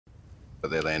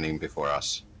but they're landing before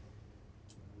us.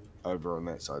 Over on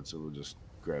that side, so we'll just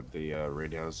grab the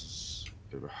red houses.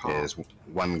 Yeah, there's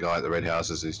one guy at the red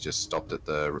houses who's just stopped at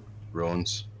the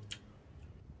ruins.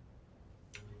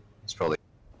 It's probably...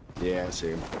 Yeah, I see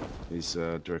him. He's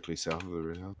directly south of the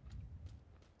red house.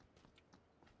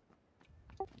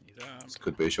 This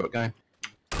could be a short game.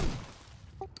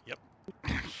 Yep.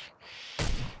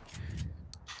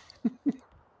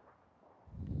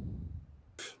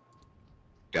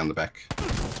 Down the back,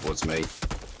 towards me.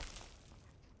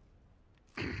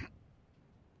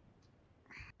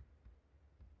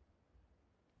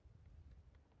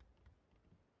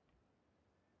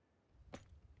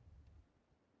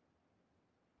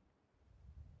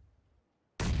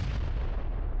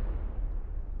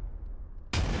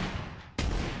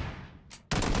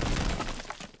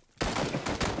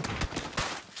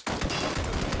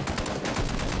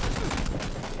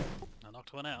 I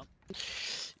knocked one out.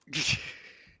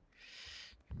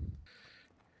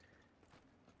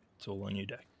 It's all on you,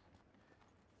 Dak.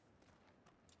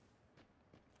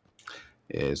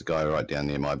 Yeah, there's a guy right down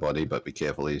near my body, but be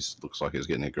careful, he looks like he's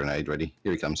getting a grenade ready.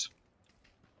 Here he comes.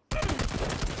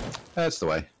 That's the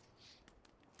way.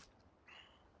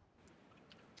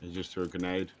 He just threw a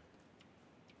grenade.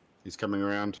 He's coming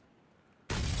around.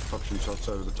 Pop some shots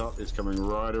over the top. He's coming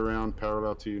right around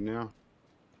parallel to you now.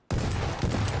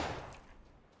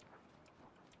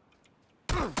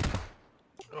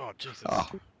 Oh, Jesus. Oh.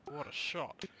 What a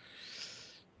shot.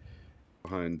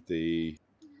 Behind the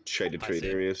shaded I tree see.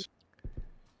 areas.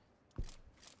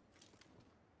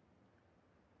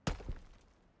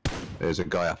 There's a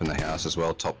guy up in the house as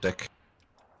well, top deck.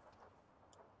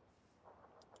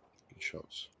 Good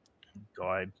shots.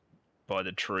 Guy by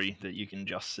the tree that you can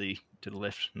just see to the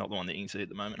left. Not the one that you can see at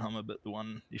the moment, Hummer, but the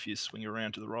one if you swing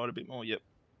around to the right a bit more. Yep.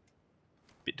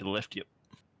 Bit to the left, yep.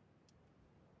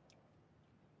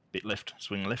 Bit left,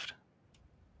 swing left.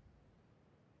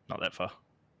 Not that far.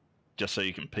 Just so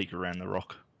you can peek around the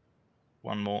rock.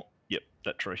 One more. Yep,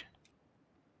 that tree.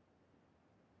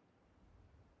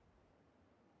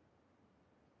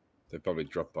 They probably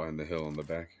dropped behind the hill on the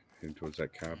back, heading towards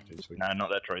that car potentially. No, not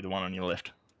that tree, the one on your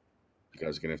left. You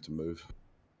guys are gonna have to move.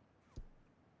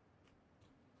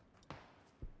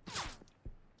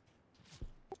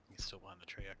 He's still behind the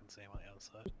tree. I can see him on the other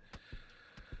side.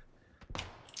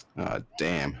 Oh,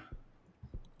 damn.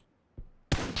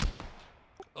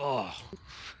 Oh.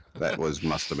 That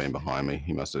must have been behind me.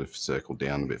 He must have circled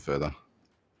down a bit further.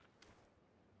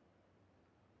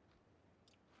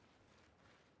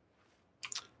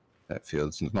 That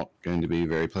field's not going to be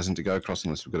very pleasant to go across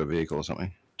unless we've got a vehicle or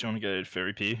something. Do you want to go to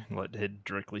Ferry Pier? Like head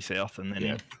directly south and then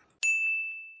Yeah. in?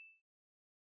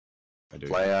 I do.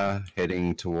 Player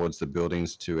heading towards the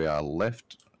buildings to our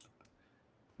left.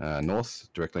 North,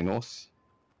 directly north.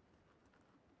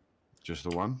 Just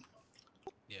the one?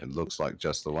 Yeah. It looks like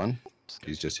just the one.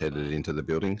 He's just headed into the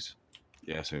buildings.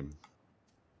 Yeah, I see him.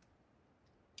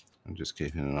 I'm just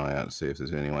keeping an eye out to see if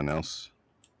there's anyone else.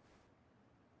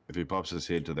 If he pops his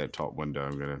head to that top window,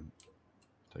 I'm gonna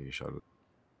take a shot at it.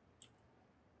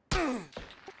 There's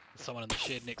someone in the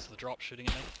shed next to the drop shooting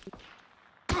at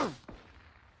me.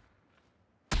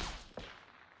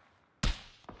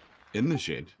 In the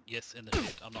shed? Yes, in the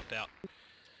shed. I'm knocked out.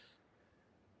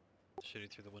 Shooting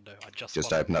through the window. I just Just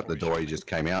spotted opened up the before door, he he just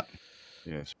came out.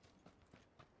 Yes.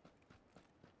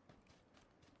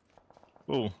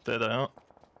 Oh, there they are.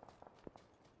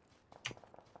 I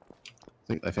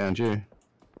think they found you.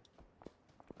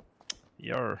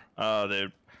 Yo.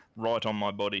 They're right on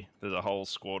my body. There's a whole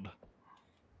squad.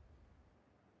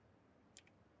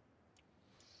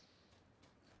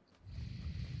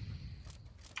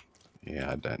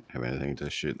 Yeah, I don't have anything to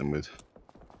shoot them with.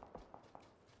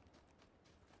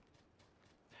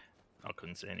 I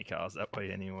couldn't see any cars that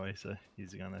way anyway, so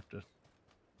he's going to have to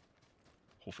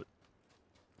hoof it.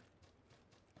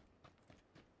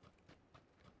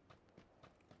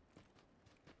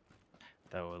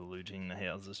 They were looting the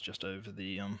houses just over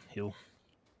the hill.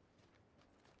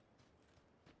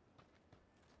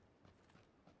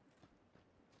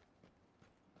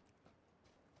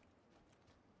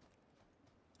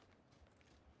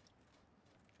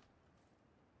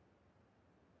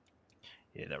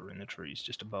 Yeah, they were in the trees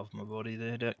just above my body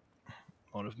there, Dak.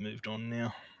 Might have moved on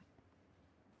now.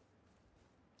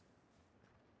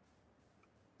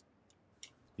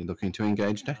 You looking to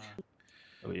engage, Dak?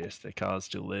 Oh yes, their car's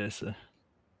still there, so...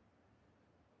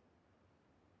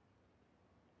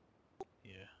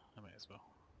 Yeah, I may as well.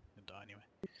 He'll die anyway.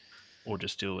 Or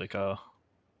just steal their car.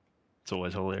 It's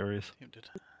always hilarious. Tempted.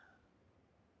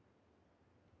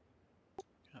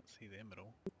 Can't see them at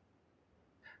all.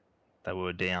 They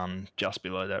were down just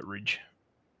below that ridge.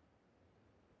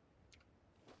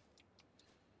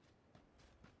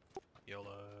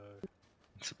 YOLO.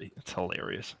 It's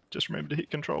hilarious. Just remember to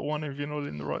hit Control 1 if you're not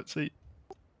in the right seat.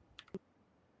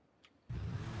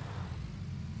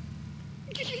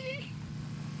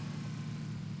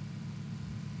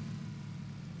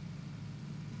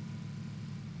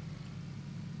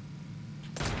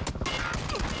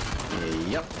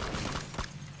 Yep.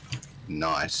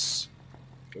 Nice.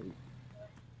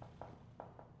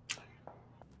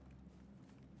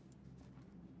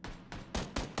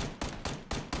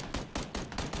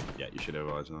 Yeah, you should have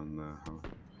eyes on Hummer.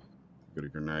 Got a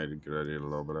grenade, good idea to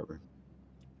lob it up there.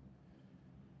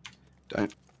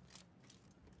 Don't.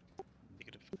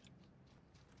 Negative.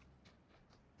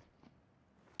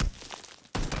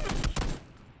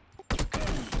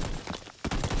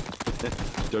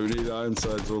 Don't need iron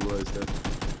sights all the way down.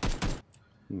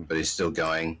 But he's still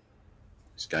going.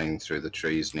 He's going through the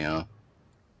trees now.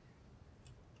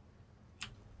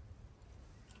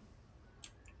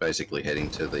 Basically heading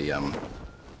to the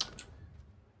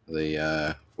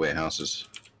warehouses.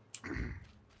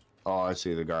 Oh, I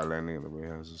see the guy landing at the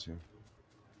warehouses here.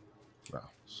 Well,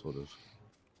 sort of.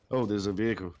 Oh, there's a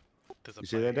vehicle. There's a You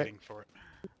see plane that, heading for it.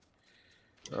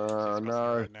 It's across the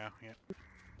No. road now, yeah.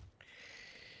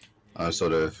 I was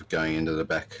sort of going into the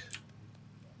back.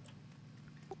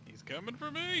 He's coming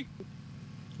for me!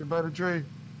 Get by the tree.